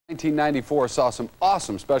1994 saw some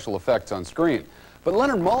awesome special effects on screen. But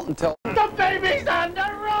Leonard Maltin tells the baby's on the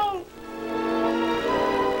roof!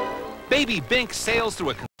 Baby Bink sails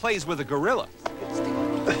through plays with a gorilla.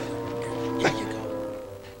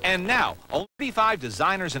 And now, only 35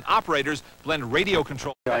 designers and operators blend radio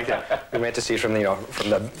control. Like that. We meant to see from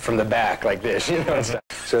the back like this, you know.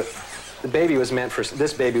 So the baby was meant for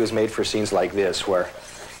this baby was made for scenes like this where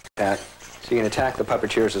so you can attack the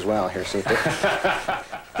puppeteers as well. Here, see.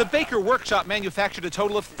 The Baker Workshop manufactured a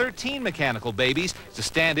total of 13 mechanical babies to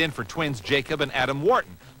stand in for twins Jacob and Adam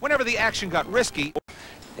Wharton whenever the action got risky.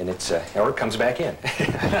 And or it comes back in.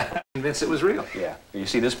 Convinced it was real. Yeah. You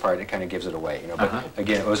see this part, it kind of gives it away, you know. But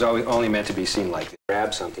again, it was only meant to be seen like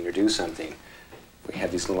grab something or do something. We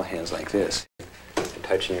have these little hands like this,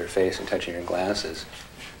 touching your face and touching your glasses.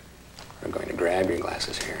 I'm going to grab your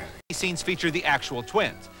glasses here. These scenes feature the actual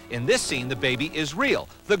twins. In this scene, the baby is real.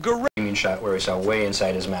 The gorilla Shot where we saw way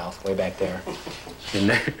inside his mouth, way back there. And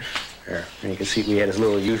there. And you can see we had his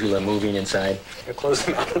little uvula moving inside. Close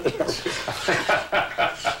him out of the nose.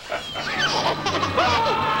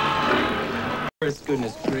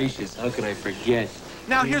 Goodness gracious, how could I forget?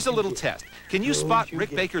 Now here's a little test. Can you spot Rick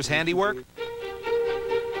Baker's handiwork?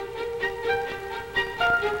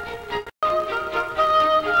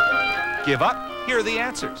 Give up? Here are the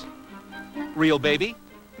answers. Real baby,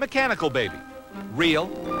 mechanical baby. Real,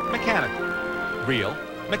 mechanical. Real,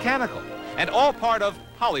 mechanical. And all part of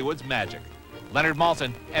Hollywood's magic. Leonard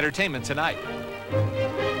Maltin, Entertainment Tonight.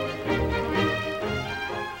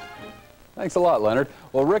 Thanks a lot, Leonard.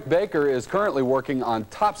 Well, Rick Baker is currently working on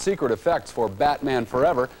top secret effects for Batman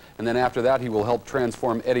Forever, and then after that he will help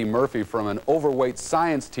transform Eddie Murphy from an overweight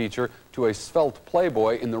science teacher to a svelte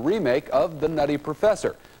playboy in the remake of The Nutty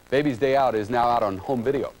Professor. Baby's Day Out is now out on home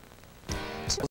video.